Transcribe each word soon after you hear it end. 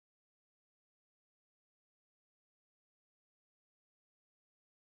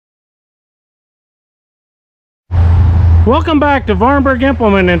Welcome back to Vahrenberg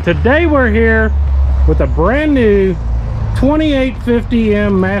Implement, and today we're here with a brand new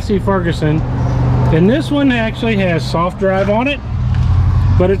 2850M Massey Ferguson, and this one actually has soft drive on it,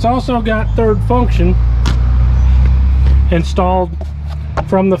 but it's also got third function installed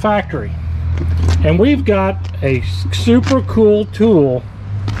from the factory. And we've got a super cool tool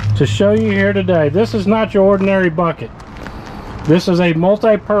to show you here today. This is not your ordinary bucket. This is a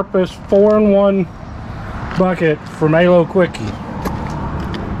multi-purpose 4-in-1 bucket from ALO Quicke.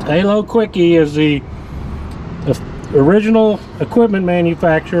 ALO Quicke is the original equipment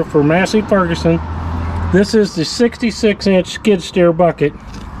manufacturer for Massey Ferguson. This is the 66-inch skid steer bucket.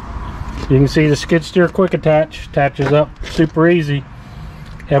 You can see the skid steer quick attaches up super easy.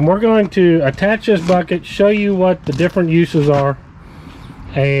 And we're going to attach this bucket, show you what the different uses are,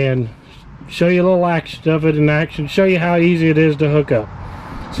 and show you a little action of it in action, show you how easy it is to hook up.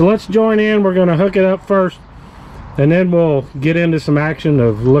 So let's join in. We're going to hook it up first, and then we'll get into some action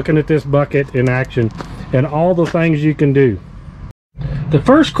of looking at this bucket in action and all the things you can do. The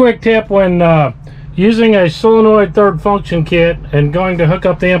first quick tip when using a solenoid third function kit and going to hook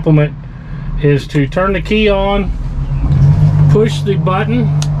up the implement is to turn the key on, push the button,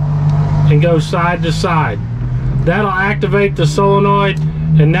 and go side to side. That'll activate the solenoid,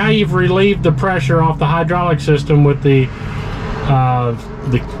 and now you've relieved the pressure off the hydraulic system with the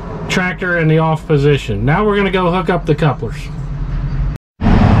tractor in the off position. Now we're going to go hook up the couplers.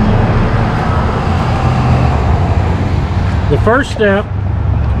 The first step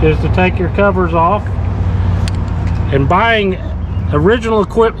is to take your covers off, and buying original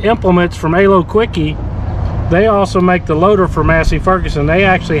implements from ALO Quicke, they also make the loader for Massey Ferguson. They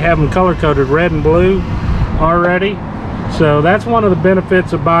actually have them color coded red and blue already. So that's one of the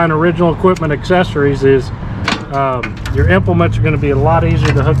benefits of buying original equipment accessories is your implements are going to be a lot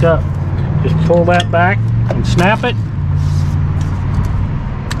easier to hook up. Just pull that back and snap it.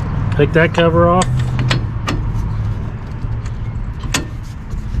 Take that cover off.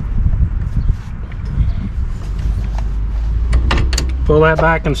 Pull that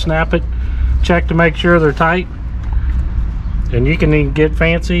back and snap it. Check to make sure they're tight. And you can even get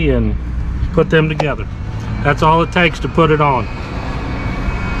fancy and put them together. That's all it takes to put it on.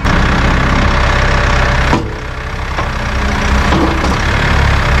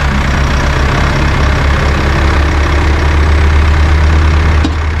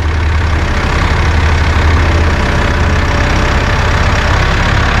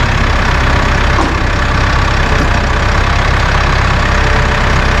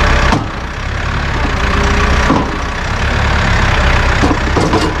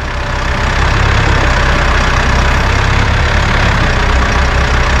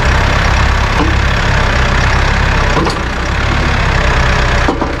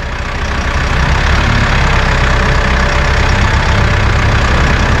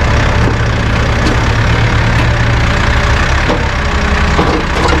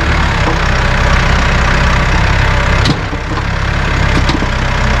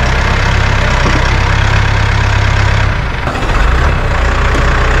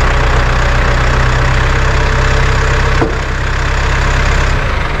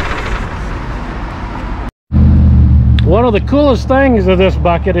 One of the coolest things of this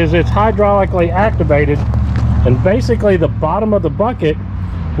bucket is it's hydraulically activated, and basically the bottom of the bucket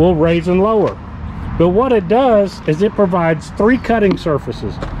will raise and lower. But what it does is it provides 3 cutting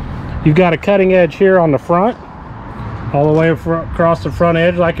surfaces. You've got a cutting edge here on the front, all the way across the front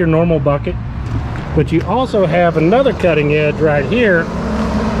edge like your normal bucket. But you also have another cutting edge right here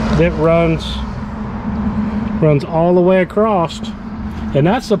that runs all the way across, and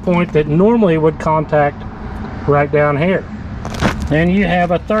that's the point that normally would contact right down here. And you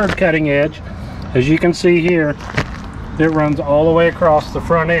have a third cutting edge, as you can see here, that runs all the way across the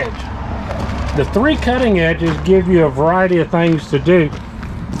front edge. The 3 cutting edges give you a variety of things to do.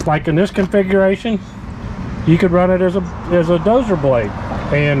 Like in this configuration, you could run it as a dozer blade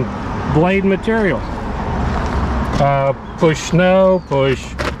and blade material. Push snow,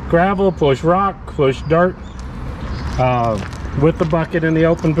 push gravel, push rock, push dirt with the bucket in the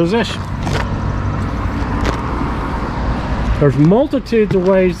open position. There's multitudes of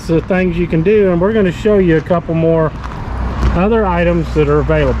ways to things you can do, and we're going to show you a couple more other items that are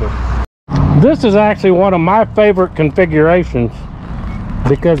available. This is actually one of my favorite configurations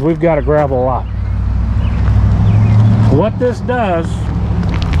because we've got a gravel lot. What this does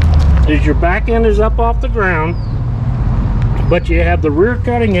is your back end is up off the ground, but you have the rear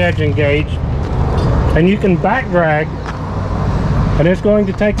cutting edge engaged, and you can back drag, and it's going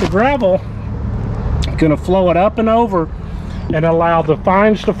to take the gravel, it's going to flow it up and over and allow the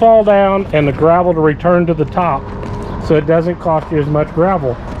fines to fall down and the gravel to return to the top. so it doesn't cost you as much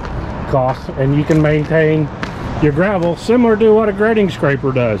gravel cost, and you can maintain your gravel similar to what a grading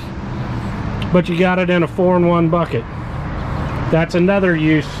scraper does, but you got it in a 4-in-1 bucket. That's another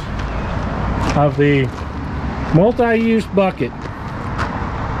use of the multi-use bucket.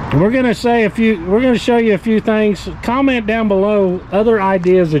 We're going to show you a few things. Comment down below other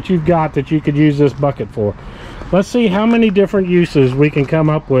ideas that you've got that you could use this bucket for. Let's see how many different uses we can come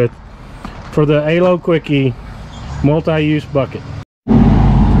up with for the ALO Quicke multi-use bucket.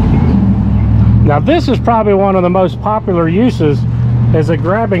 Now this is probably one of the most popular uses as a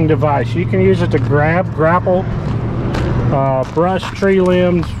grabbing device. You can use it to grab, grapple, brush tree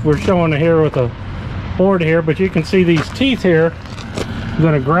limbs. We're showing it here with a board here, but you can see these teeth here. You're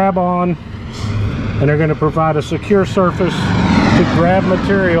going to grab on, and they're going to provide a secure surface to grab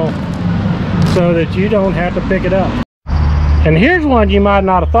material so that you don't have to pick it up. And here's one you might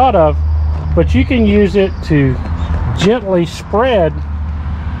not have thought of, but you can use it to gently spread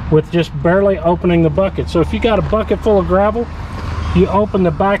with just barely opening the bucket. So if you got a bucket full of gravel, you open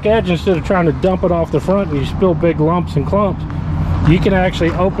the back edge instead of trying to dump it off the front and you spill big lumps and clumps. You can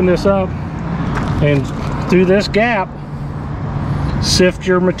actually open this up and through this gap sift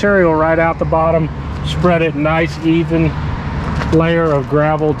your material right out the bottom, spread it nice even layer of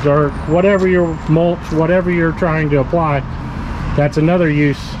gravel, dirt, whatever your mulch, whatever you're trying to apply. That's another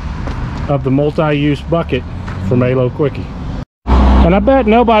use of the multi-use bucket from ALO Quicke. And I bet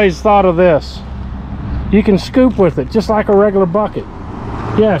nobody's thought of this. You can scoop with it just like a regular bucket.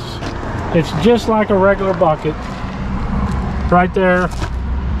 Yes, it's just like a regular bucket. Right there,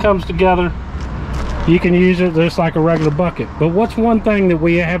 comes together. You can use it just like a regular bucket. But what's one thing that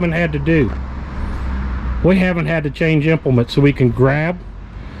we haven't had to do? We haven't had to change implements. So we can grab,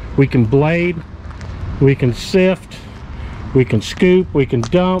 we can blade, we can sift, we can scoop, we can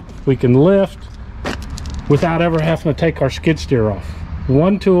dump, we can lift without ever having to take our skid steer off.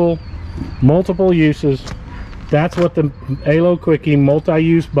 One tool, multiple uses. That's what the ALO Quicke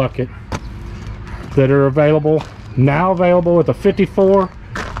multi-use bucket that are available now, available with a 54,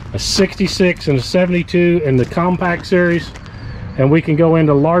 a 66, and a 72 in the compact series. And we can go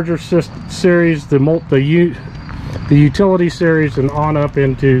into larger series, the utility series, and on up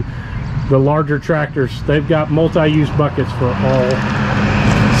into the larger tractors. They've got multi-use buckets for all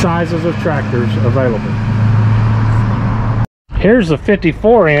sizes of tractors available. Here's a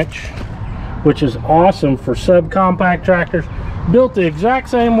 54-inch, which is awesome for subcompact tractors. Built the exact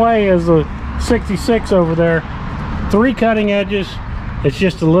same way as the 66 over there. 3 cutting edges. It's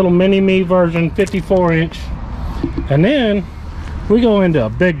just a little mini-me version, 54-inch. And then we go into a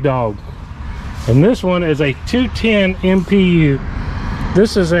big dog. And this one is a 210 MPU.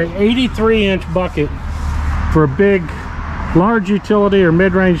 This is a 83-inch bucket for a big, large utility or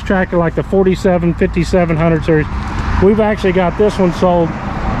mid-range tractor like the 47, 5700 series. We've actually got this one sold.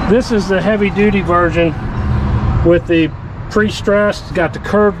 This is the heavy-duty version with the pre-stressed. It's got the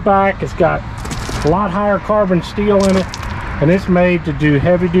curved back. It's got a lot higher carbon steel in it, and it's made to do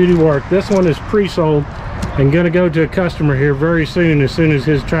heavy-duty work. This one is pre-sold and going to go to a customer here very soon as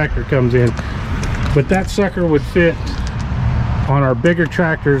his tractor comes in. But that sucker would fit on our bigger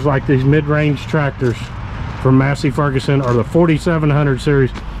tractors like these mid-range tractors from Massey Ferguson, or the 4700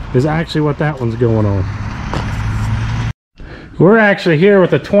 series is actually what that one's going on. We're actually here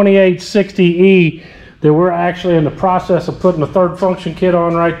with a 2860E that we're actually in the process of putting the third function kit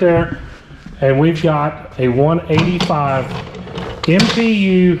on right there. And we've got a 185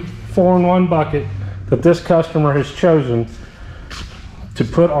 MPU 4-in-1 bucket that this customer has chosen to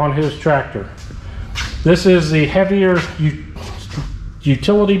put on his tractor. This is the heavier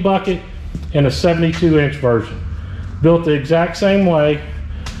utility bucket in a 72-inch version. Built the exact same way.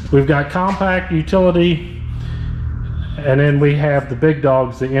 We've got compact, utility, and then we have the big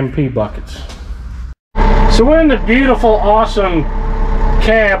dogs, the MP buckets. So we're in the beautiful, awesome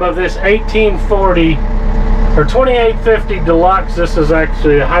cab of this 1840 or 2850 Deluxe. This is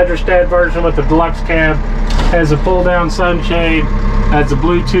actually a hydrostat version with the Deluxe cab. Has a pull-down sunshade, has a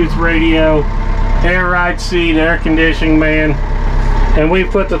Bluetooth radio, air ride seat, air conditioning, man. And we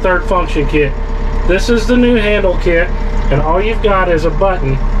put the third function kit. This is the new handle kit, and all you've got is a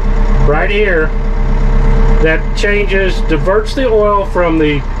button right here that changes, diverts the oil from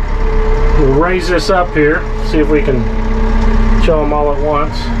the, we'll raise this up here, see if we can show them all at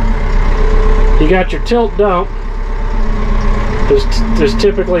once. You got your tilt dump, is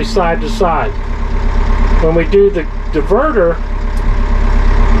typically side to side. When we do the diverter,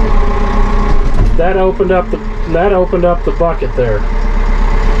 that opened up the bucket there.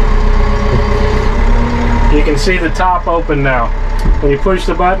 You can see the top open now. When you push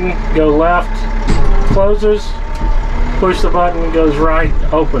the button, go left, closes, Push the button, it goes right,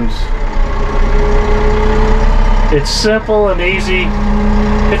 opens. It's simple and easy.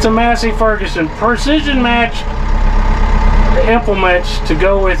 It's a Massey Ferguson precision matched implements to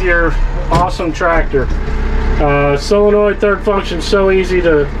go with your awesome tractor. Solenoid third function, so easy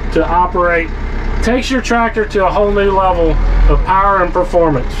to operate. Takes your tractor to a whole new level of power and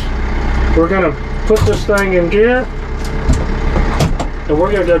performance. We're gonna put this thing in gear and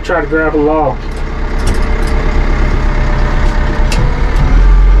we're gonna go try to grab a log.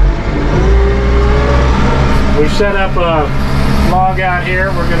 We've set up a log out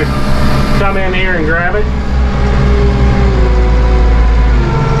here. We're gonna come in here and grab it.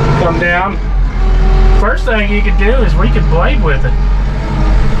 Come down. First thing you could do is we could blade with it.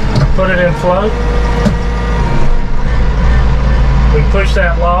 Put it in float. We push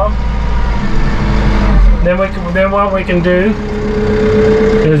that log. Then what we can do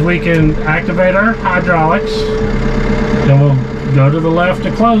is we can activate our hydraulics, and we'll go to the left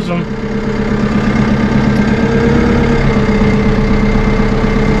to close them.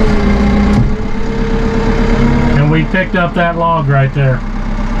 And we picked up that log right there.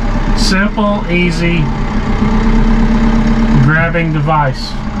 Simple, easy grabbing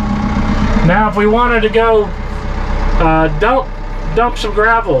device. Now if we wanted to go dump some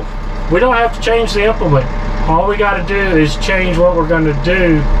gravel, we don't have to change the implement. All we got to do is change what we're going to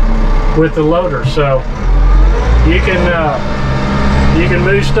do with the loader. So you can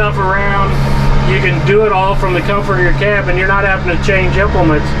move stuff around. You can do it all from the comfort of your cabin. You're not having to change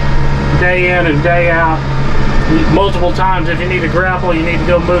implements day in and day out multiple times. If you need a grapple, you need to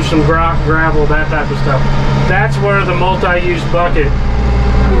go move some gravel, that type of stuff. That's where the multi-use bucket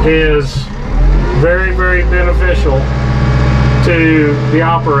is very, very beneficial to the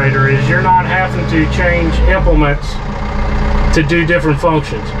operator. Is you're not having to change implements to do different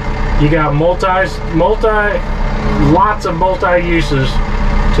functions. You got lots of multi-uses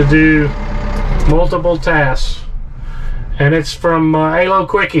to do multiple tasks. And it's from ALO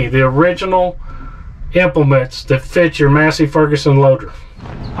Quicke, the original implements that fit your Massey Ferguson loader.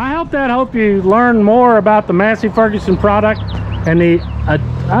 I hope you learn more about the Massey Ferguson product and the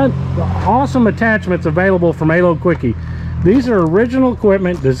awesome attachments available from ALO Quicke. These are original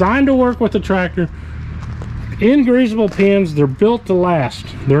equipment designed to work with the tractor. Ingreasable pins, they're built to last.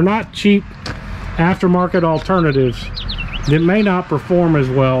 They're not cheap aftermarket alternatives that may not perform as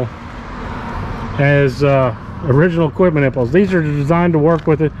well as original equipment implements. These are designed to work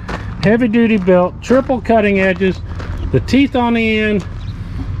with it. Heavy duty built, triple cutting edges, the teeth on the end,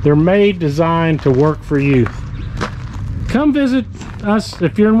 they're designed to work for you. Come visit us.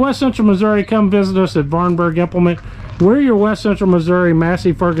 If you're in West Central Missouri, come visit us at Vahrenberg Implement. We're your West Central Missouri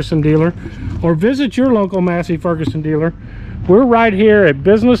Massey Ferguson dealer, or visit your local Massey Ferguson dealer. We're right here at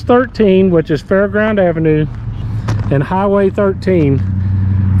Business 13, which is Fairground Avenue and Highway 13.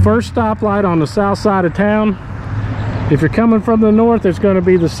 First stoplight on the south side of town. If you're coming from the north, it's going to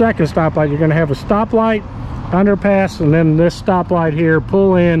be the second stoplight. You're going to have a stoplight, underpass, and then this stoplight here.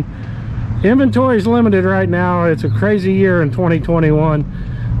 Pull in. Inventory is limited right now. It's a crazy year in 2021,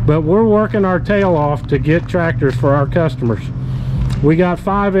 but we're working our tail off to get tractors for our customers. We got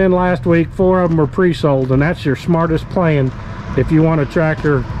 5 in last week, 4 of them are pre-sold, and that's your smartest plan if you want a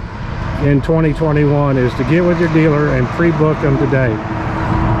tractor in 2021, is to get with your dealer and pre-book them today.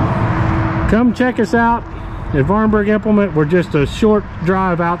 Come check us out at Vahrenberg Implement. We're just a short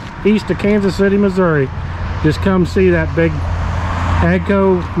drive out east of Kansas City, Missouri. Just come see that big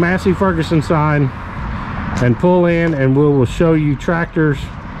AGCO Massey Ferguson sign and pull in, and we will show you tractors,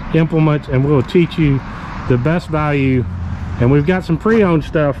 implements, and we'll teach you the best value. And we've got some pre-owned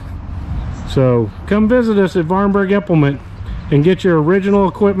stuff, so come visit us at Vahrenberg Implement and get your original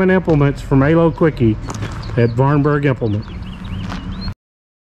equipment implements from ALO Quicke at Vahrenberg Implement.